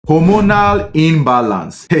Hormonal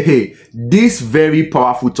imbalance. Hey, this very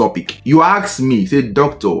powerful topic. You ask me, say,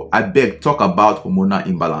 doctor, I beg, talk about hormonal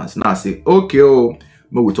imbalance. Now I say, okay, we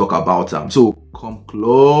will talk about them. So come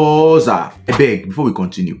closer. I beg, before we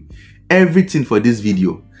continue, everything for this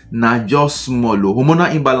video, now just small.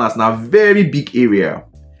 Hormonal imbalance, now very big area.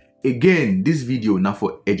 Again, this video now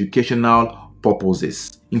for educational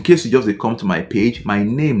purposes. In case you just come to my page, my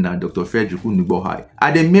name now Dr. Frederick Unuigbokhai.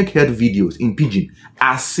 I dey make health videos in pidgin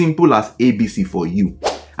as simple as ABC for you.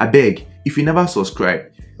 I beg, if you never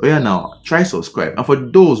subscribe, oh yeah, now try subscribe. And for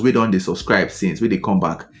those who don't subscribe since when they come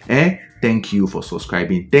back, thank you for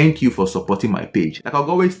subscribing. Thank you for supporting my page. Like I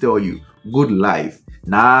always tell you, good life,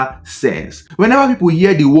 nah sense. Whenever people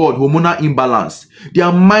hear the word hormonal imbalance,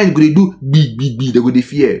 their mind go dey do big, they go dey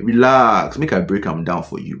fear. Relax, make I break them down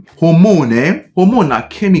for you. Hormone, hormone are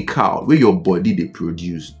chemical where your body they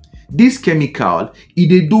produce. This chemical, it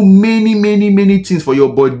dey do many things for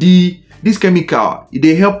your body. This chemical, it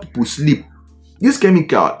dey help people sleep. This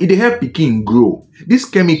chemical, it dey help pikin grow. This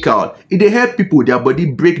chemical, it dey help people their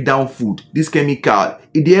body break down food. This chemical,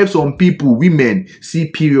 it dey help some people, women, see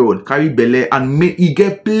period, carry belle, and it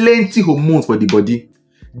get plenty hormones for the body.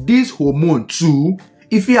 This hormone too,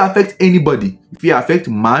 if it affect anybody, if it affect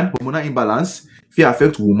man, hormonal imbalance, if it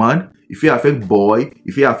affect woman, if it affect boy,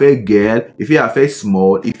 if it affect girl, if it affect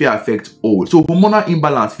small, if it affect old. So hormonal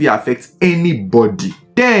imbalance, if it affect anybody.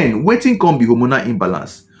 Then, wetin come be hormonal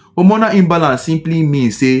imbalance? Hormonal imbalance simply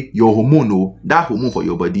means say your hormone, that hormone for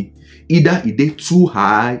your body, either it dey too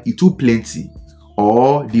high, it too plenty,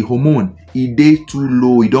 or the hormone it dey too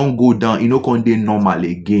low, it don't go down, it no come dey normal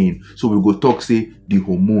again. So we go talk say the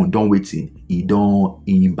hormone don't waiting, it don't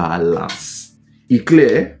imbalance. It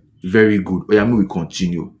clear? Very good. Oya, we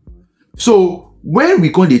continue. So when we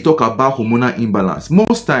come dey talk about hormonal imbalance,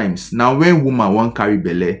 most times now when woman want carry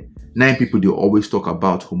belle, 9 people they always talk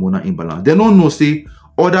about hormonal imbalance. They don't know say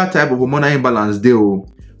other type of hormonal imbalance there,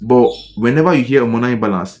 but whenever you hear hormonal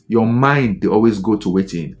imbalance, your mind they always go to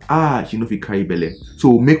waiting. She know if you carry belle.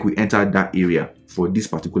 So make we enter that area for this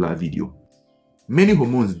particular video. Many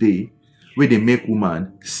hormones they where they make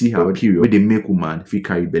woman see her period, where they make woman feel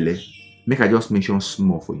carry belle. Make I just mention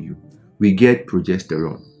small for you. We get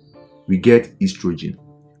progesterone, we get estrogen,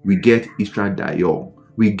 we get estradiol,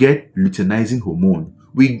 we get luteinizing hormone,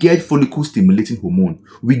 we get follicle stimulating hormone,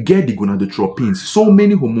 we get the gonadotropins. So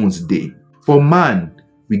many hormones dey. For man,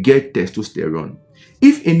 we get testosterone.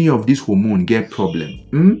 If any of these hormones get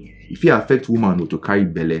problem, if it affect woman to carry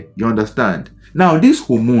belle, you understand? Now these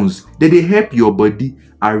hormones, they help your body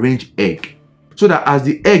arrange egg, so that as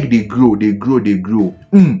the egg they grow,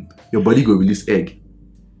 your body go release egg.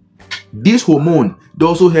 This hormone they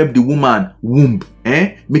also help the woman womb,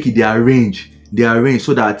 make it they arrange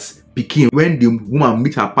so that pikin, when the woman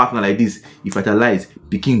meet her partner like this, if fertilize,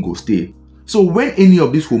 pikin go stay. So when any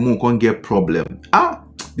of this hormone can't get problem,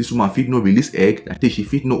 this woman fit no release egg, that she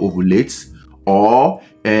fit no ovulate, or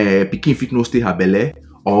pikin fit no stay her belle,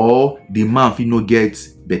 or the man fit no get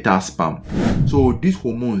better sperm. So these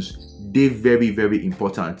hormones they very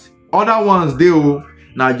important. Other ones they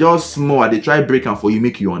now just small, they try break them for you,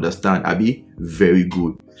 make you understand. Abi, very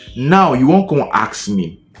good. Now you won't come ask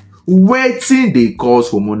me, wetin dey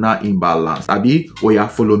cause hormonal imbalance? Abi, oya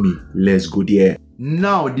follow me, let's go there.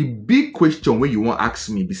 Now the big question when you want ask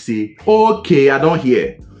me be say, okay, I don't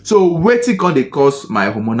hear. So wetin can they cause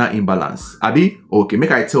my hormonal imbalance? Abi, okay,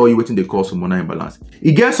 make I tell you wetin they cause hormonal imbalance.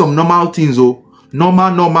 It get some normal things,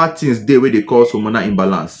 normal things there where they cause hormonal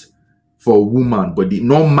imbalance for woman body.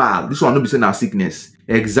 Normal. This one no be saying a sickness.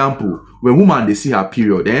 Example, when woman they see her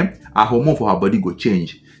period, her hormone for her body go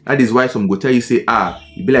change. That is why some go tell you say,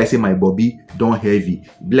 it be like say my body don't heavy.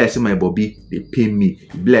 It be like say my body they pain me.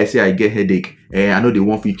 It be like say I get headache. I know they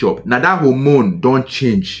want to chop. Now that hormone don't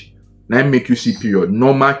change. Now make you see period.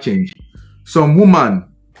 Normal change. Some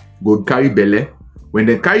woman go carry belle. When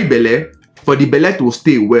they carry belle, for the belle to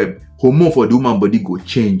stay well, hormone for the woman body go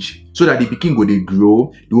change. So that the pikin go they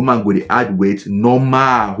grow, the woman go they add weight.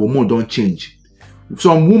 Normal hormone don't change.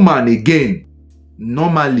 Some woman again,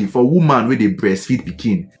 normally for woman where they breastfeed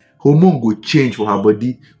pikin, hormone go change for her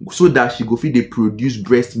body so that she go fit they produce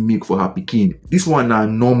breast milk for her pikin. This one na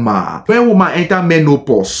normal. When woman enter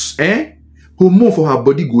menopause, hormone for her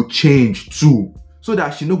body go change too, so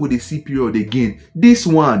that she no go they see period again. This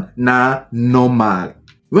one na normal.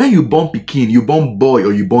 When you born pikin, you born boy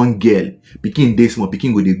or you born girl, pikin dey small,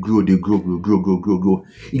 pikin go they grow.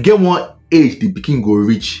 You get one age the pikin go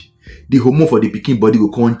reach, the hormone for the pikin body go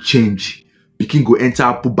come change. Pikin go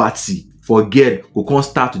enter puberty. For girl go come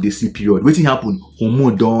start to the see period. Wetin happen?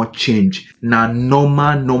 Hormone don't change. Na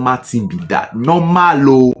normal thing be that.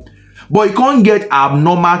 Normal. But you can't get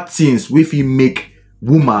abnormal things if you make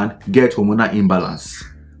woman get hormonal imbalance.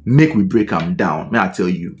 Make we break them down. May I tell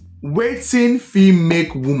you. Wetin fit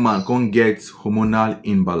make woman can't get hormonal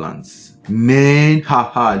imbalance? Man,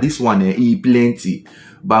 haha, this one e plenty.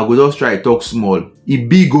 But I go just try to talk small. E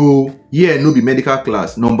big oh. Yeah, no be medical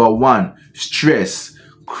class. Number 1, stress.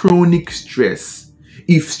 Chronic stress.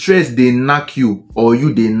 If stress dey knack you or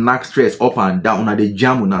you dey knack stress up and down, una dey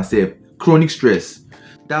jam una sef. Chronic stress.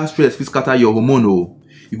 That stress fit scatter your hormone oh.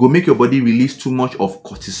 E go make your body release too much of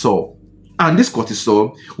cortisol. And this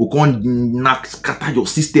cortisol will come scatter your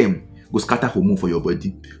system, go scatter hormone for your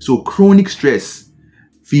body. So chronic stress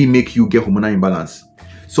fit make you get hormonal imbalance.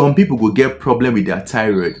 Some people go get problem with their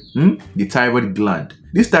thyroid, the thyroid gland.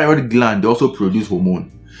 This thyroid gland also produce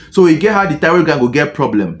hormone. So you get how the thyroid gland go get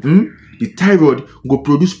problem. The thyroid go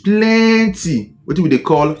produce plenty, what we dey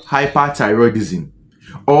call hyperthyroidism.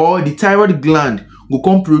 Or the thyroid gland go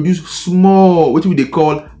come produce small, what we dey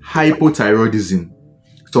call hypothyroidism.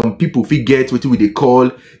 Some people fit get what we dey call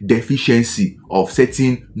deficiency of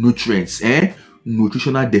certain nutrients,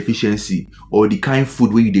 nutritional deficiency, or the kind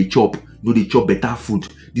food where you dey chop, no dey chop better food.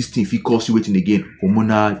 This thing fit cause you wetin again,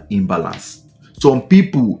 hormonal imbalance. Some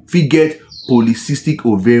people fit get polycystic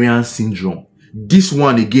ovarian syndrome. This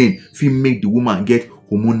one again fit make the woman get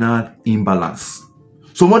hormonal imbalance.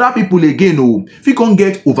 Some other people again fit come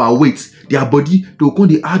get overweight. Their body they go come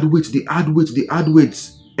dey add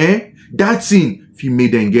weight. That thing fit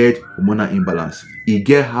make them get hormonal imbalance. E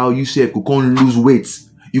get how you sef go come lose weight.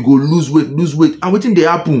 You go lose weight. And wetin dey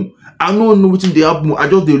happen? I no know wetin dey happen. I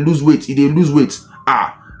just dey lose weight. E dey lose weight.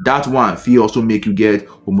 That one fit also make you get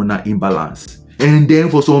hormonal imbalance. And then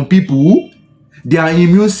for some people, their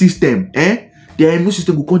immune system,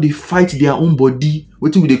 go come dey fight their own body.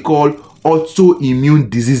 Wetin we dey call autoimmune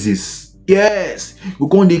diseases. Yes, go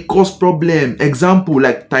come dey cause problem. Example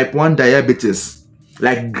like type 1 diabetes,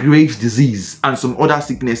 like Graves' disease, and some other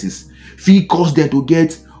sicknesses fit cause them to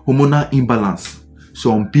get hormonal imbalance.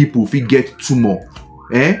 Some people fit get tumor,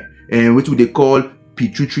 and what they call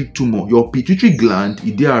pituitary tumor. Your pituitary gland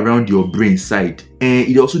is there around your brain side, and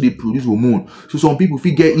it also they produce hormone. So some people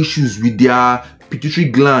fit get issues with their pituitary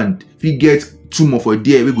gland, fit get tumor for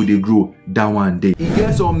there where go they grow. That one day. You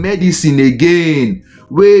get some medicine again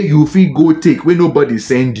where you fit go take where nobody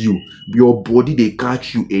send you. Your body they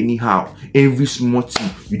catch you anyhow. Every small thing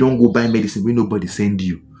you don't go buy medicine where nobody send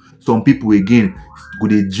you. Some people again go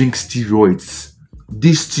they drink steroids.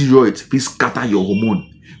 These steroids fit scatter your hormone.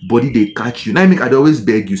 Body they catch you. Now I dey always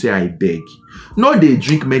beg you, say I beg. No, they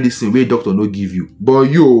drink medicine where doctor no give you. But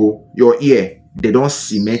your ear, they don't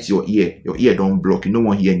cement your ear. Your ear don't block. You don't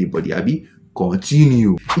want to hear anybody. Abi,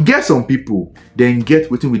 continue. You get some people, then get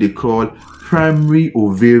what we they call primary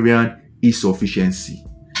ovarian insufficiency.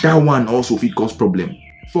 That one also fit cause problem.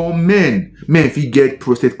 For men fit get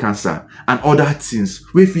prostate cancer and other things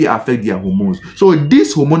wey fit affect their hormones. So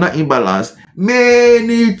this hormonal imbalance,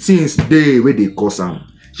 many things dey where they cause them.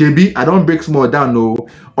 Shebi, I don't break small down, no.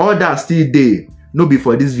 All that still dey. No be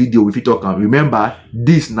for this video we fit talk am. Remember,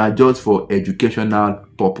 this not just for educational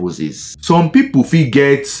purposes. Some people fit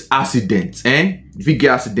get accidents, fit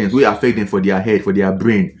get accidents wey affect them for their head, for their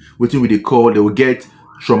brain. What we they call, they will get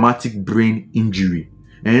traumatic brain injury.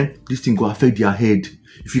 This thing go affect their head.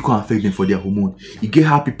 If you can't affect them for their hormone, you get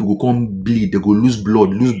how people go come bleed, they go lose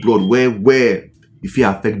blood where if you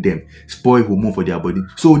affect them, spoil hormone for their body.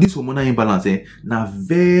 So this hormonal imbalance, na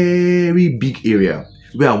very big area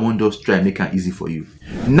where I want just try make it easy for you.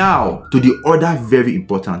 Now to the other very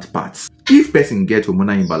important parts. If person get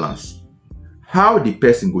hormonal imbalance, how the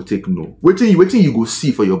person go take know? Waiting you go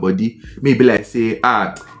see for your body. Maybe like say,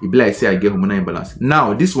 it be like say I get hormonal imbalance.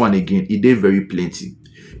 Now this one again, it dey very plenty.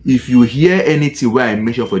 If you hear anything where I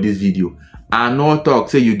mention for this video, I not talk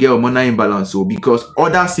say you get hormonal imbalance, so because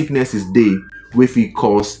other sicknesses dey wey fit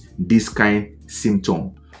cause this kind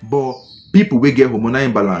symptom. But people wey get hormonal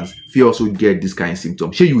imbalance fit also get this kind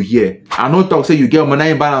symptom. Shey you hear? I not talk say you get hormonal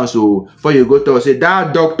imbalance, so before you go talk say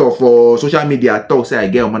that doctor for social media talk say I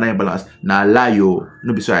get hormonal imbalance. Na lie yo.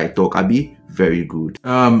 No be so I talk. I be very good.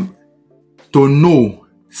 To know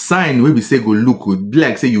sign wey we say go look good, be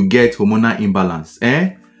like say you get hormonal imbalance.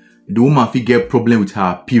 The woman fit get problem with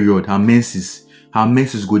her period, her menses. Her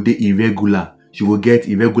menses go dey irregular. She will get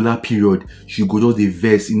irregular period. She go just dey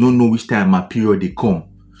vex. You don't know which time her period they come.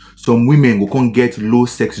 Some women go come get low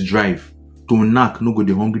sex drive. To knack, no go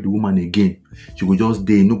dey hungry the woman again. She go just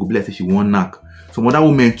dey, no go be like say she want knack. Some other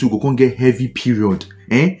women too go come get heavy period.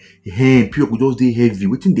 Period go just dey heavy.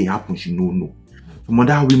 Wetin dey happen, she no know. Some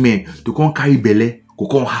other women to come carry belle, go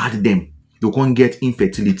come hard them. They can't get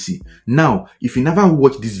infertility. Now, if you never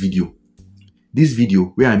watch this video, this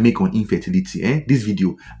video where I make on infertility, this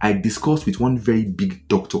video I discuss with one very big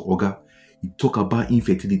doctor, Oga. He talk about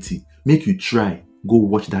infertility. Make you try go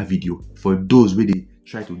watch that video. For those where they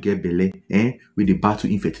try to get belle, where they battle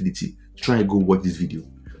infertility, try go watch this video.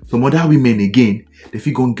 Some other women again, they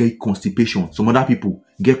feel gonna get constipation. Some other people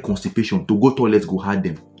get constipation to go toilet, go hard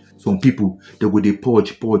them. Some people they go they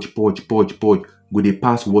purge, go they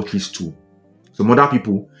pass watery stool. Some other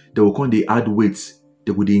people they will come they add weight,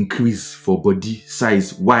 they go they increase for body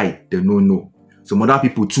size. Why? They don't know. Some other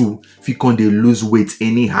people too feel come they lose weight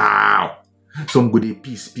anyhow. Some go they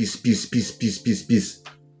peace.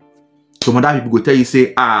 Some other people go tell you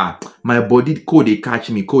say, my body cold they catch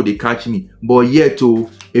me. But yet oh,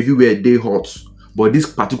 everywhere they hot. But this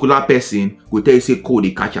particular person go tell you say cold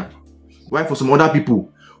they catch up. Why for some other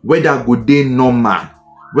people, whether go they normal,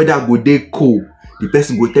 whether go they cold, the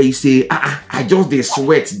person go tell you say, I just they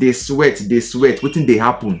sweat. What they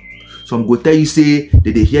happen? Some go tell you say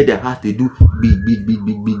that they hear their heart they do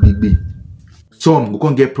big. Some go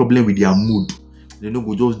can't get problem with their mood. They no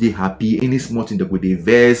go just they happy. Any small thing they go they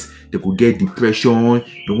vex, they go get depression.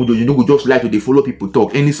 You know go just like to they follow people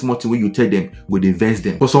talk. Any small thing when you tell them go they vex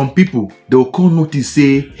them. For some people, they will come notice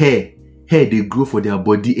say hair they grow for their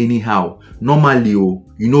body anyhow. Normally, you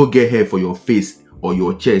no get hair for your face or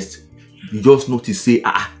your chest. You just notice say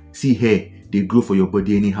see hair they grow for your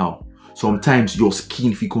body anyhow. Sometimes your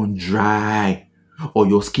skin become dry or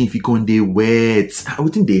your skin become they wet.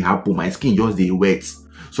 Everything they happen, my skin just they wet.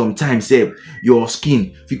 Sometimes your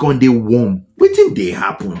skin become they warm. Wetin they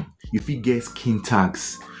happen? You fit get skin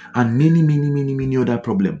tags and many other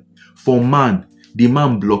problem. For man, the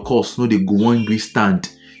man blockers no they go one gree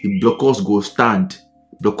stand. The blockers go stand,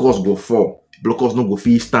 blockers go fall. Blockers no go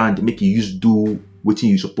fit stand. Make you use do wetin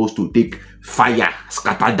you supposed to take fire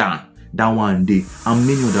scatter down. That one day and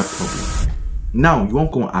many other problems. Now you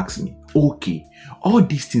won't come ask me, okay, all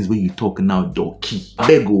these things when you talk now, donkey.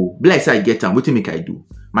 There go, bless I get them. What make I do?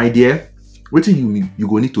 My dear, what you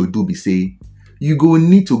go need to do be say, you go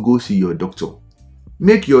need to go see your doctor.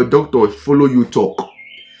 Make your doctor follow you talk.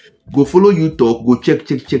 Go follow you talk, go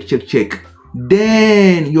check.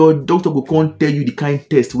 Then your doctor go come tell you the kind of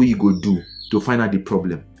test where you go do to find out the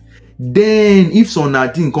problem. Then if some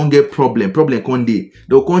thing can't get problem can't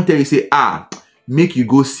they'll come tell you say, make you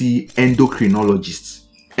go see endocrinologist.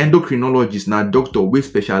 Endocrinologist now doctor we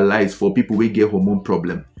specialize for people we get hormone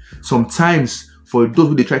problem. Sometimes for those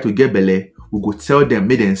who they try to get belle, we go tell them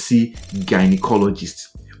make them see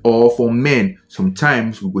gynecologist. Or for men,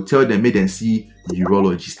 sometimes we go tell them make them see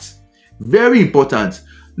urologist. Very important.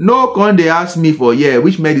 No con they ask me for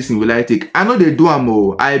which medicine will I take? I know they do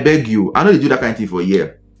I beg you. I know they do that kind of thing for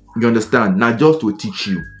You understand? Now just to teach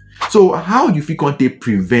you. So how you feel can't they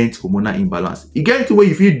prevent hormonal imbalance? You get into what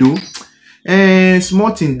you feel do?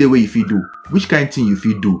 Small thing the way you feel do. Which kind of thing you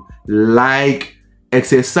feel do? Like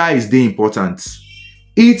exercise they important.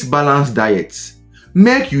 Eat balanced diet.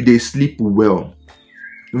 Make you they sleep well.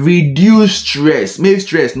 Reduce stress. Make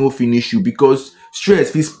stress no finish you because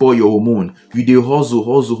stress fit spoil your hormone. You dey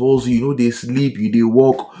hustle. You know they sleep. You dey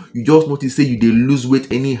walk. You just notice say you dey lose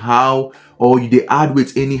weight anyhow or you dey add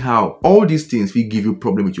weight anyhow. All these things will give you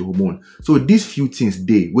problem with your hormone. So these few things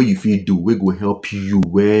dey where you feel do we go help you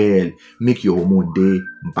well make your hormone dey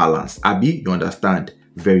balance. Abi, you understand?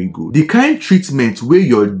 Very good. The kind treatment where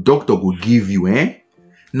your doctor go give you,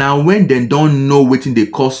 now when they don't know wetin dey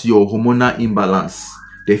cause your hormonal imbalance,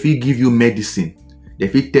 they fit give you medicine. They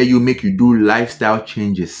fit tell you make you do lifestyle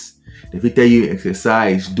changes. They fit tell you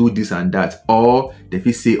exercise, do this and that, or they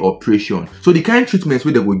fit say operation. So the kind of treatments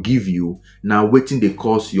where they will give you now wetin dey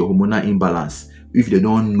cause your hormonal imbalance. If they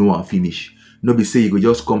don't know and finish, no be say you go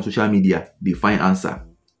just come social media, they find answer.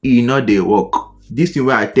 E not dey work. This thing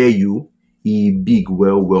where I tell you, e big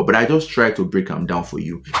well, but I just try to break them down for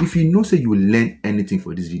you. If you know say you learn anything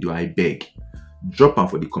for this video, I beg, drop them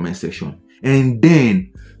for the comment section. And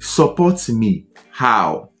then support me.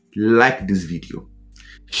 How? Like this video.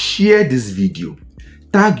 Share this video.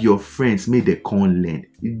 Tag your friends, make they come learn.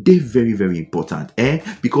 They very important.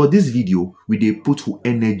 Because this video, we dey put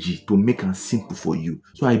energy to make it simple for you.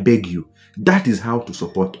 So I beg you, that is how to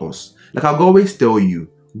support us. Like I always tell you,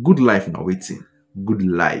 good life now waiting. Good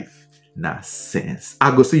life na sense.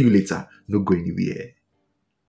 I go see you later. No go anywhere.